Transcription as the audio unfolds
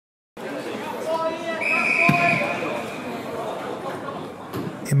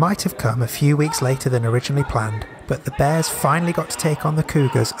It might have come a few weeks later than originally planned, but the Bears finally got to take on the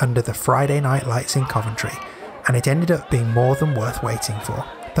Cougars under the Friday night lights in Coventry, and it ended up being more than worth waiting for.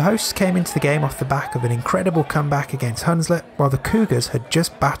 The hosts came into the game off the back of an incredible comeback against Hunslet, while the Cougars had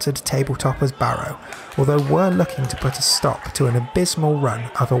just battered tabletoppers Barrow, although were looking to put a stop to an abysmal run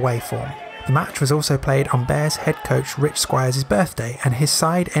of away form. The match was also played on Bears head coach Rich Squires' birthday, and his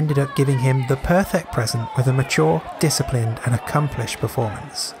side ended up giving him the perfect present with a mature, disciplined and accomplished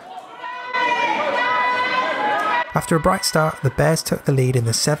performance. After a bright start, the Bears took the lead in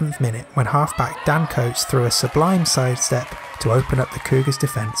the 7th minute when halfback Dan Coates threw a sublime sidestep to open up the Cougars'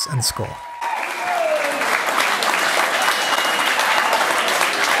 defence and score.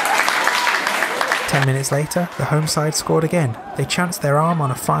 Ten minutes later, the home side scored again. They chanced their arm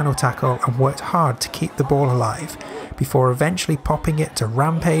on a final tackle and worked hard to keep the ball alive, before eventually popping it to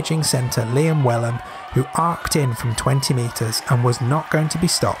rampaging centre Liam Welham, who arced in from 20 metres and was not going to be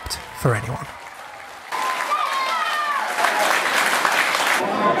stopped for anyone.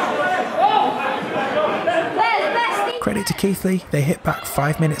 Credit to Keighley, they hit back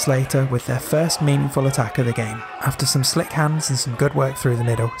 5 minutes later with their first meaningful attack of the game. After some slick hands and some good work through the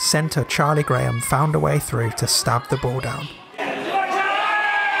middle, centre Charlie Graham found a way through to stab the ball down.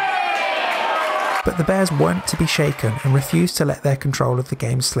 But the Bears weren't to be shaken and refused to let their control of the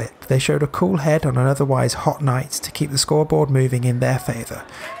game slip. They showed a cool head on an otherwise hot night to keep the scoreboard moving in their favour,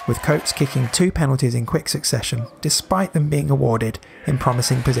 with Coates kicking 2 penalties in quick succession, despite them being awarded in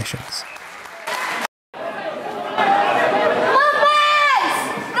promising positions.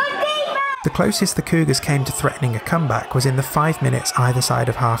 The closest the Cougars came to threatening a comeback was in the 5 minutes either side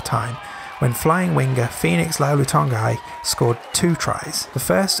of half-time, when flying winger Phoenix Laulutongai scored 2 tries. The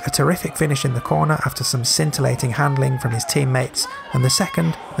first, a terrific finish in the corner after some scintillating handling from his teammates, and the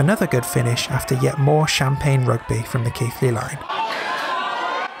second, another good finish after yet more champagne rugby from the Keighley line.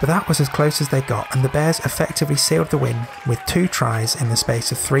 But that was as close as they got, and the Bears effectively sealed the win with 2 tries in the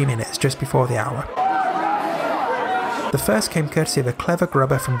space of 3 minutes just before the hour. The first came courtesy of a clever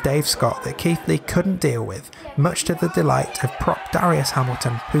grubber from Dave Scott that Keighley couldn't deal with, much to the delight of prop Darius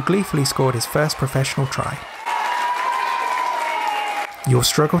Hamilton, who gleefully scored his first professional try. You'll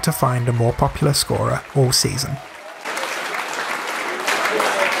struggle to find a more popular scorer all season.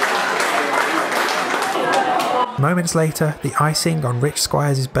 Moments later, the icing on Rich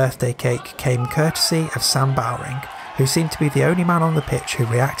Squires' birthday cake came courtesy of Sam Bowring, who seemed to be the only man on the pitch who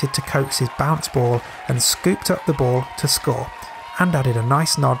reacted to Coates' bounce ball and scooped up the ball to score, and added a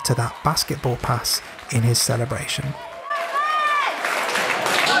nice nod to that basketball pass in his celebration.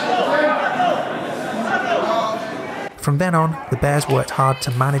 From then on, the Bears worked hard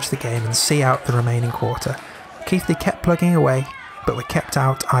to manage the game and see out the remaining quarter. Keighley kept plugging away, but were kept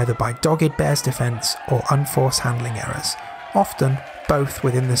out either by dogged Bears defence or unforced handling errors, often both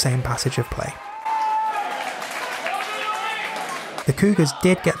within the same passage of play. The Cougars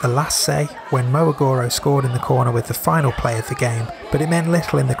did get the last say when Moagoro scored in the corner with the final play of the game, but it meant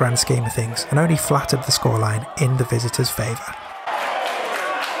little in the grand scheme of things and only flattered the scoreline in the visitors' favour.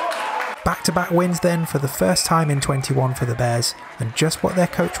 Back-to-back wins then for the first time in 21 for the Bears, and just what their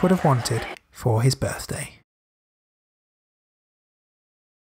coach would have wanted for his birthday.